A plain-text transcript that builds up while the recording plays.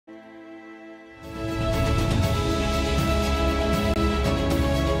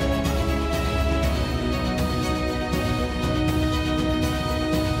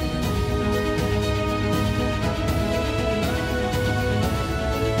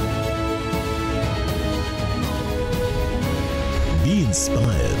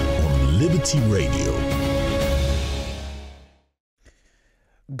Inspired on Liberty Radio.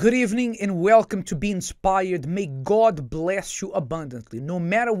 Good evening and welcome to Be Inspired. May God bless you abundantly. No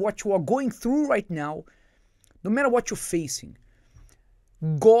matter what you are going through right now, no matter what you're facing,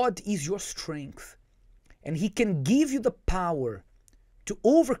 God is your strength and He can give you the power to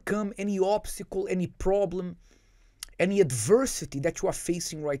overcome any obstacle, any problem, any adversity that you are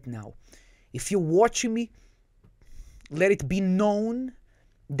facing right now. If you're watching me, let it be known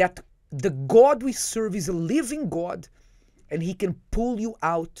that the God we serve is a living God and He can pull you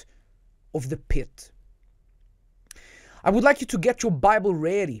out of the pit. I would like you to get your Bible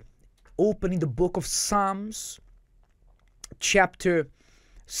ready, opening the book of Psalms, chapter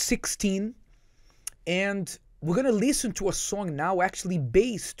 16, and we're going to listen to a song now actually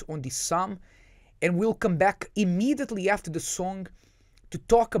based on this psalm, and we'll come back immediately after the song to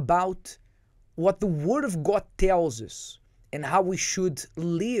talk about what the Word of God tells us and how we should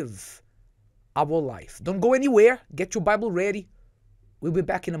live our life. Don't go anywhere. Get your Bible ready. We'll be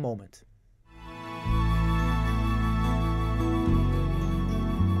back in a moment.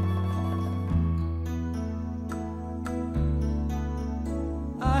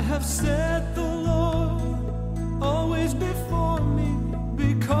 I have set the Lord always before me,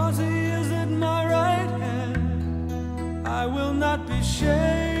 because He is at my right hand. I will not be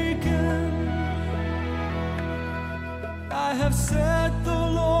shaken. I have set the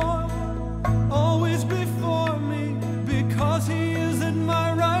Lord always before me, because He is at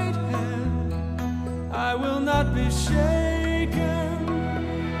my right hand. I will not be shaken.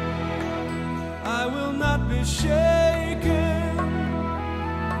 I will not be shaken.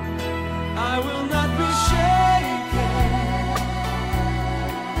 I will not be shaken.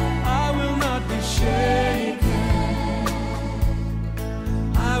 I will not be shaken.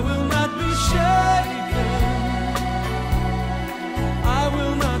 I will not be shaken. I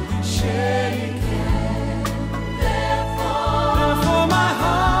will not be shaken. Therefore my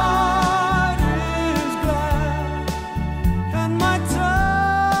heart is glad, and my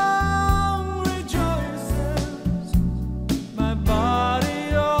tongue rejoices. My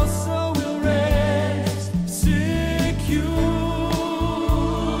body also will rest secure.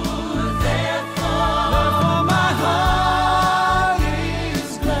 Therefore my heart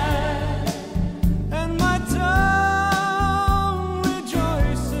is glad, and my tongue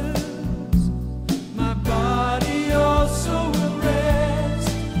rejoices. My body also will rest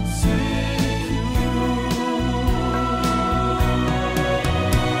secure.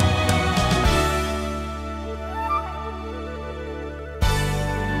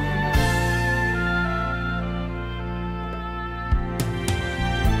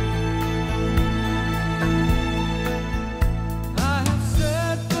 I have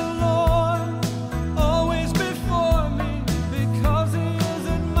set the Lord always before me, because He is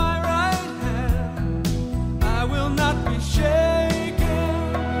at my right hand. I will not be shaken.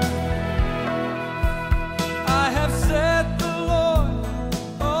 I have set the Lord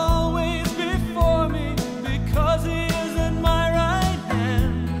always before me, because He is at my right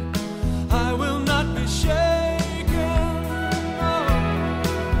hand. I will not be shaken. Oh,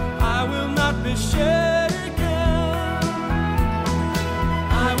 I will not be shaken.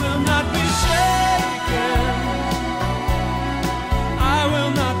 I will not be shaken. I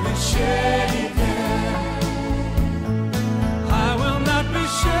will not be shaken. I will not be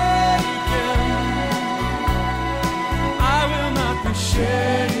shaken. I will not be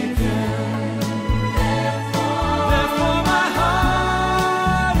shaken. Therefore my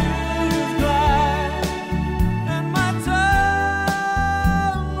heart is glad, and my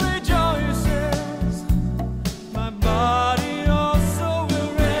tongue rejoices. My body also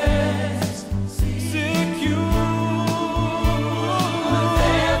will rest secure.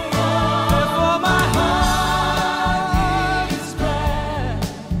 Therefore my heart is glad,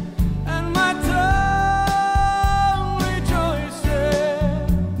 and my tongue rejoices.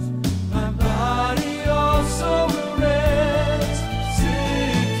 My body also will rest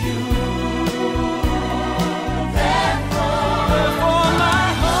secure. Therefore my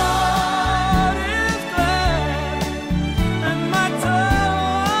heart is glad, and my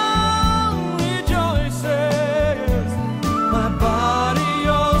tongue rejoices. My body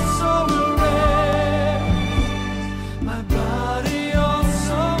also will rest. My body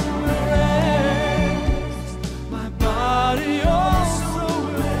also will rest. My body also will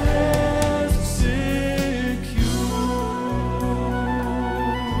rest secure.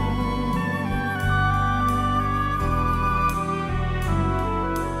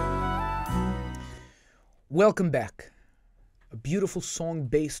 Welcome back. A beautiful song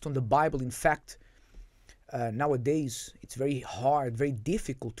based on the Bible. In fact, Nowadays, it's very hard, very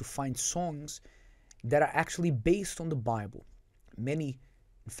difficult to find songs that are actually based on the Bible. Many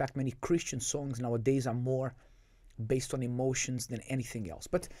Christian songs nowadays are more based on emotions than anything else.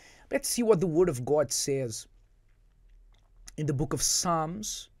 But let's see what the Word of God says in the book of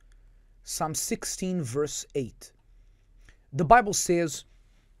Psalms, Psalm 16, verse 8. The Bible says,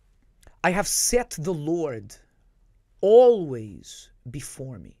 I have set the Lord always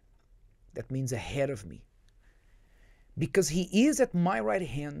before me. That means ahead of me. Because he is at my right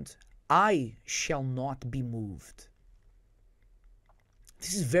hand, I shall not be moved.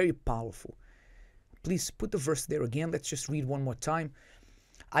 This is very powerful. Please put the verse there again. Let's just read one more time.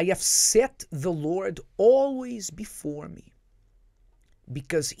 I have set the Lord always before me.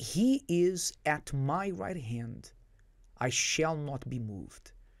 Because he is at my right hand, I shall not be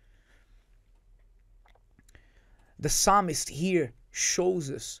moved. The psalmist here shows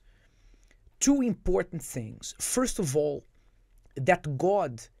us two important things. First of all, that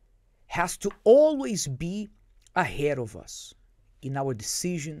God has to always be ahead of us in our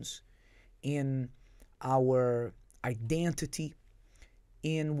decisions, in our identity,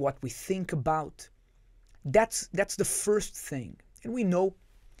 in what we think about. That's the first thing. And we know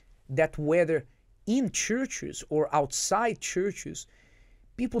that whether in churches or outside churches,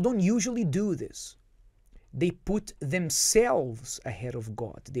 people don't usually do this. They put themselves ahead of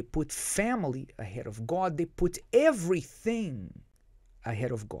God. They put family ahead of God. They put everything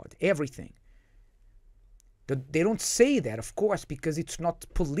ahead of God. Everything. They don't say that, of course, because it's not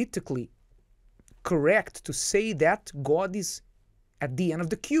politically correct to say that God is at the end of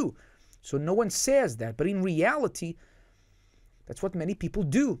the queue. So no one says that. But in reality, that's what many people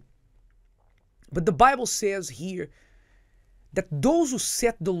do. But the Bible says here that those who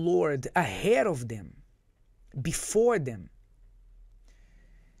set the Lord ahead of them, before them,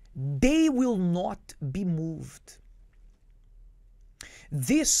 they will not be moved.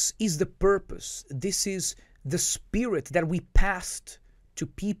 This is the purpose. This is the spirit that we passed to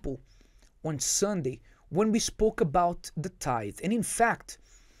people on Sunday when we spoke about the tithe. And in fact,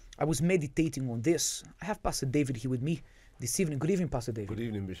 I was meditating on this. I have Pastor David here with me this evening. Good evening, Pastor David. Good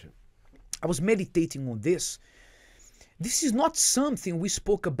evening, Bishop. I was meditating on this. This is not something we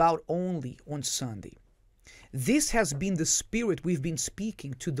spoke about only on Sunday. This has been the spirit we've been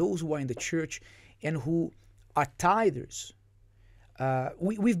speaking to those who are in the church and who are tithers.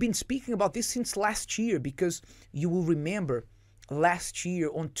 We've been speaking about this since last year, because you will remember last year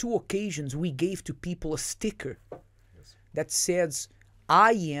on 2 occasions we gave to people a sticker that says,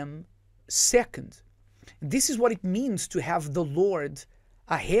 I am second. This is what it means to have the Lord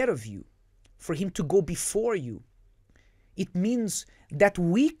ahead of you, for him to go before you. It means that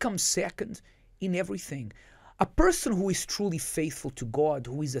we come second in everything. A person who is truly faithful to God,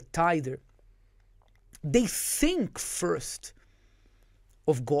 who is a tither, they think first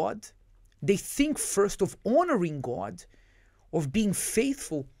of God. They think first of honoring God, of being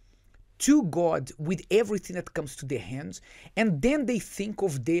faithful to God with everything that comes to their hands. And then they think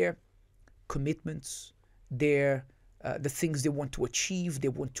of their commitments, the things they want to achieve, they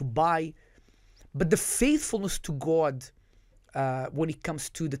want to buy. But the faithfulness to God, when it comes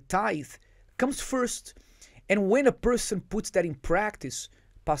to the tithe, comes first. And when a person puts that in practice,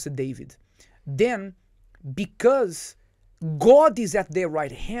 Pastor David, then because God is at their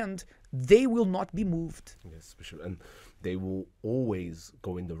right hand, they will not be moved. Yes, Bishop. And they will always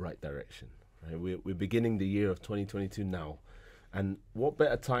go in the right direction. Right? We're beginning the year of 2022 now. And what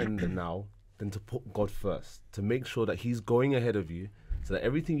better time than now than to put God first, to make sure that he's going ahead of you, so that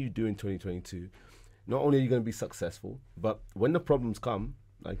everything you do in 2022, not only are you going to be successful, but when the problems come,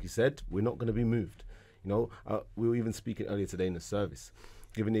 like you said, we're not going to be moved. You know, we were even speaking earlier today in the service,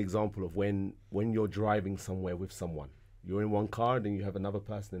 giving the example of when you're driving somewhere with someone. You're in one car, then you have another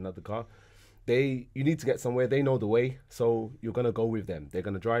person in another car. You need to get somewhere. They know the way, so you're going to go with them. They're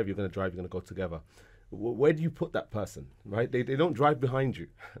going to drive, you're going to drive, you're going to go together. Where do you put that person, right? They don't drive behind you,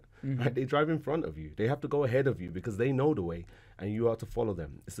 right? They drive in front of you. They have to go ahead of you because they know the way and you are to follow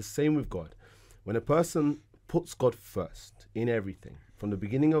them. It's the same with God. When a person puts God first in everything, from the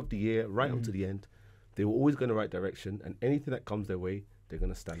beginning of the year right until the end, they will always go in the right direction, and anything that comes their way, they're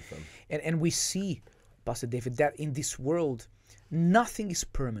going to stand firm. And we see, Pastor David, that in this world, nothing is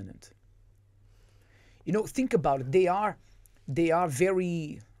permanent. You know, think about it. They are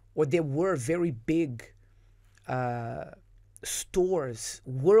very, or they were very big stores,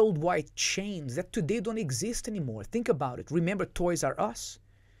 worldwide chains that today don't exist anymore. Think about it. Remember Toys R Us?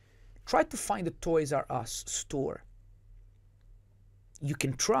 Try to find a Toys R Us store. You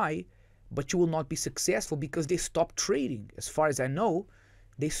can try, but you will not be successful because they stopped trading. As far as I know,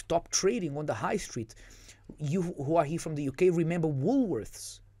 They stopped trading on the high street. You who are here from the UK, remember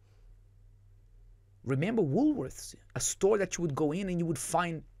Woolworths. Remember Woolworths, a store that you would go in and you would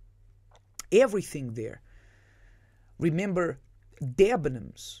find everything there. Remember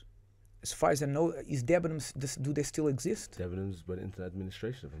Debenhams. As far as I know, is Debenhams, do they still exist? Debenhams went into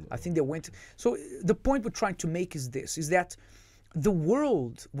administration. I think they went. So the point we're trying to make is this, is that the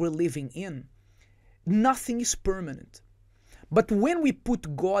world we're living in, nothing is permanent. But when we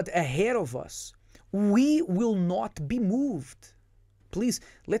put God ahead of us, we will not be moved. Please,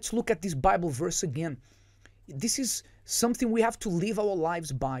 let's look at this Bible verse again. This is something we have to live our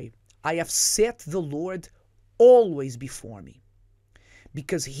lives by. I have set the Lord always before me.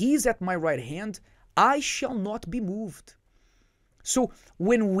 Because he is at my right hand, I shall not be moved. So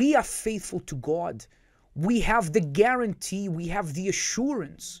when we are faithful to God, we have the guarantee, we have the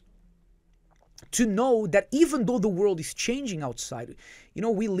assurance to know that even though the world is changing outside,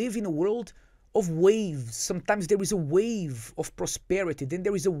 we live in a world of waves. Sometimes there is a wave of prosperity, then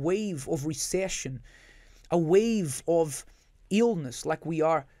there is a wave of recession, a wave of illness like we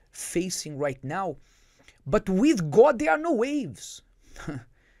are facing right now. But with God, there are no waves.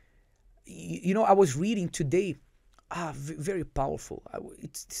 I was reading today, very powerful.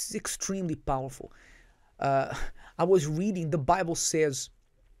 It's extremely powerful. I was reading, the Bible says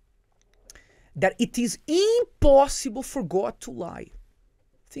that it is impossible for God to lie.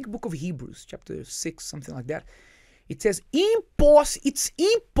 Think book of Hebrews, chapter 6, something like that. It says, it's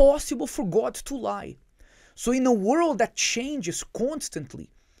impossible for God to lie. So in a world that changes constantly,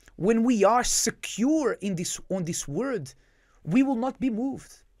 when we are secure on this word, we will not be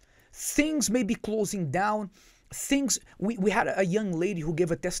moved. Things may be closing down. We had a young lady who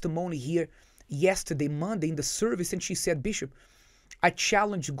gave a testimony here yesterday, Monday, in the service, and she said, Bishop, I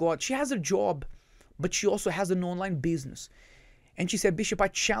challenge God. She has a job, but she also has an online business. And she said, Bishop, I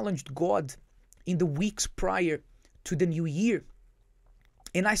challenged God in the weeks prior to the new year.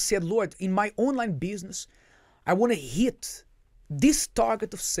 And I said, Lord, in my online business, I want to hit this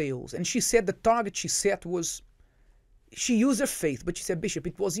target of sales. And she said the target she set was, she used her faith, but she said, Bishop,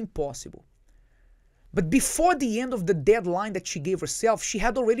 it was impossible. But before the end of the deadline that she gave herself, she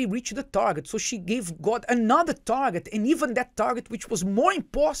had already reached the target. So she gave God another target. And even that target, which was more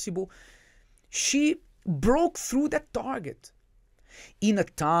impossible, she broke through that target. In a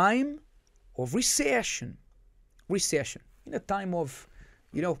time of recession, in a time of,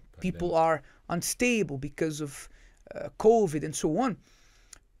 people are unstable because of COVID and so on.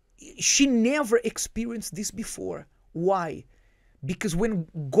 She never experienced this before. Why? Because when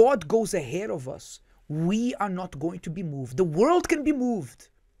God goes ahead of us, we are not going to be moved. The world can be moved.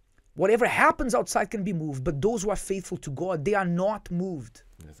 Whatever happens outside can be moved, but those who are faithful to God, they are not moved.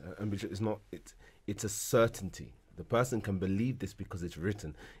 Yes, and it's a certainty. The person can believe this because it's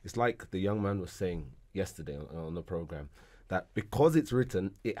written. It's like the young man was saying yesterday on the program, that because it's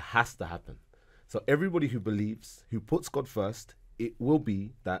written, it has to happen. So everybody who believes, who puts God first, it will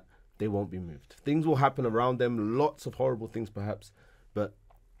be that they won't be moved. Things will happen around them, lots of horrible things perhaps, but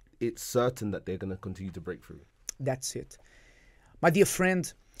it's certain that they're going to continue to break through. That's it. My dear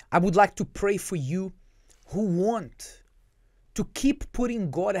friend, I would like to pray for you who want to keep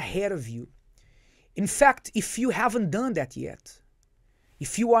putting God ahead of you. In fact, if you haven't done that yet,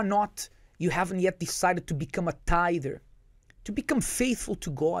 if you haven't yet decided to become a tither, to become faithful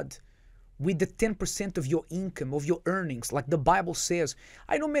to God with the 10% of your income, of your earnings, like the Bible says.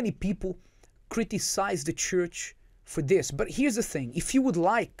 I know many people criticize the church for this, but here's the thing. If you would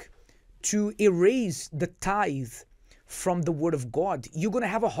like to erase the tithe from the Word of God, you're going to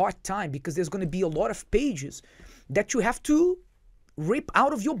have a hard time, because there's going to be a lot of pages that you have to rip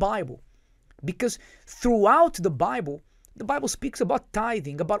out of your Bible. Because throughout the Bible speaks about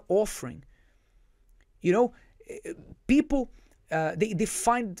tithing, about offering. People,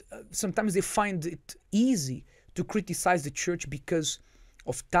 sometimes they find it easy to criticize the church because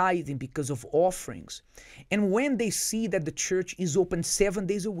of tithing, because of offerings. And when they see that the church is open 7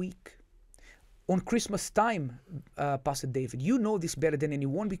 days a week, on Christmas time, Pastor David, you know this better than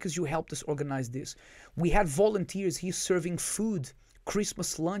anyone because you helped us organize this. We had volunteers here serving food,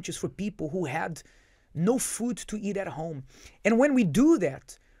 Christmas lunches for people who had no food to eat at home. And when we do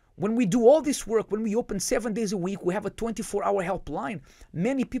that, when we do all this work, when we open 7 days a week, we have a 24-hour helpline.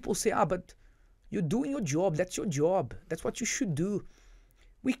 Many people say, but you're doing your job. That's your job. That's what you should do.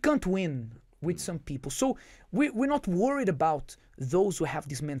 We can't win with some people. So we're not worried about those who have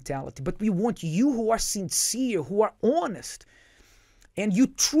this mentality, but we want you who are sincere, who are honest, and you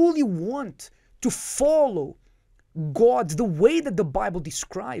truly want to follow God the way that the Bible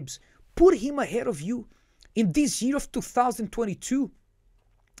describes. Put Him ahead of you. In this year of 2022,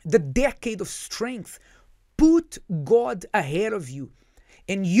 the decade of strength. Put God ahead of you,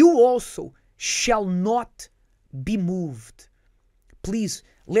 and you also shall not be moved. Please,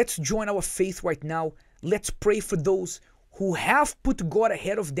 let's join our faith right now. Let's pray for those who have put God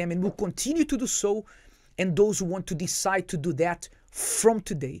ahead of them and will continue to do so, and those who want to decide to do that from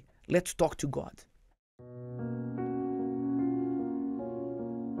today. Let's talk to God.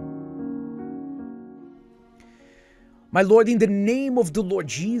 My Lord, in the name of the Lord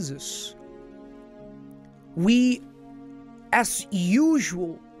Jesus, we, as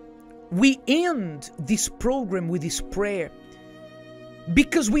usual, we end this program with this prayer,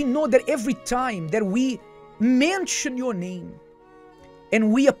 because we know that every time that we mention your name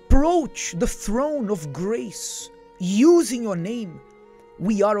and we approach the throne of grace using your name,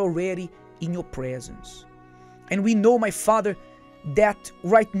 we are already in your presence. And we know, my Father, that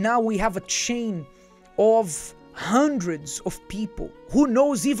right now we have a chain of hundreds of people, who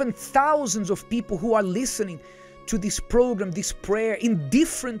knows, even thousands of people who are listening to this program, this prayer, in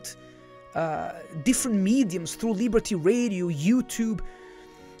different mediums, through Liberty Radio, YouTube.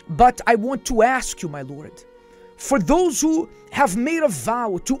 But I want to ask you, my Lord, for those who have made a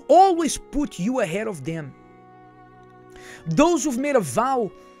vow to always put you ahead of them, those who've made a vow,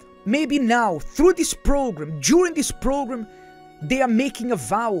 maybe now, through this program, during this program, they are making a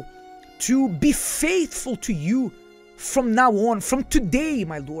vow to be faithful to you from now on, from today,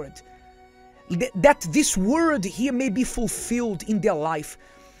 my Lord. That this word here may be fulfilled in their life.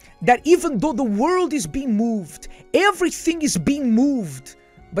 That even though the world is being moved, everything is being moved,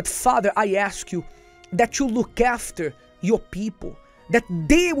 but Father, I ask you that you look after your people, that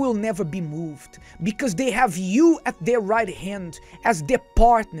they will never be moved, because they have you at their right hand as their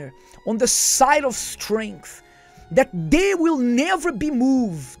partner on the side of strength, that they will never be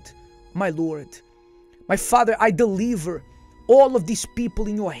moved. My Lord, my Father, I deliver all of these people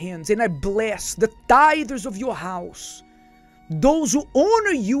in your hands, and I bless the tithers of your house, those who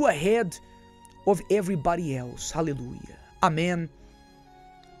honor you ahead of everybody else. Hallelujah. Amen.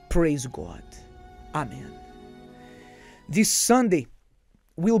 Praise God. Amen. This Sunday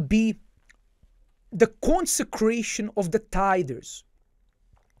will be the consecration of the tithers.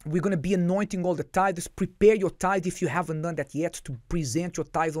 We're going to be anointing all the tithers. Prepare your tithe if you haven't done that yet, to present your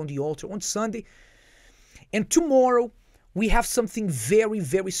tithe on the altar on Sunday. And tomorrow, we have something very,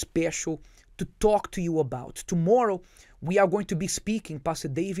 very special to talk to you about. Tomorrow, we are going to be speaking, Pastor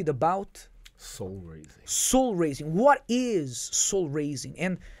David, about soul raising. Soul raising. What is soul raising?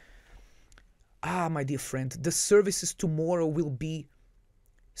 And, my dear friend, the services tomorrow will be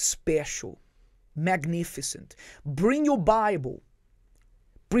special, magnificent. Bring your Bible.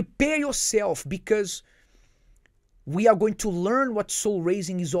 Prepare yourself, because we are going to learn what soul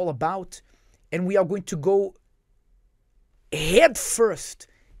raising is all about, and we are going to go head first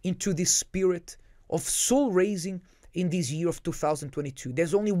into this spirit of soul raising in this year of 2022.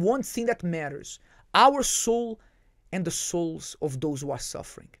 There's only one thing that matters: our soul and the souls of those who are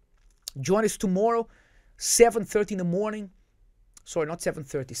suffering. Join us tomorrow, 7:30 in the morning. Sorry, not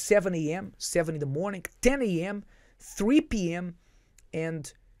 7:30, 7 a.m., 7 in the morning, 10 a.m., 3 p.m.,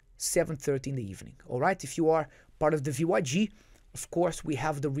 and 7:30 in the evening. All right, if you are part of the VYG, of course, we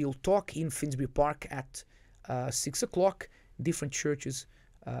have the Real Talk in Finsbury Park at 6 o'clock. Different churches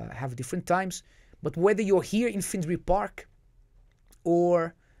have different times. But whether you're here in Finsbury Park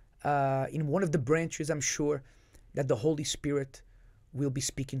or in one of the branches, I'm sure that the Holy Spirit will be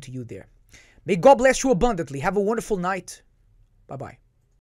speaking to you there. May God bless you abundantly. Have a wonderful night. Bye-bye.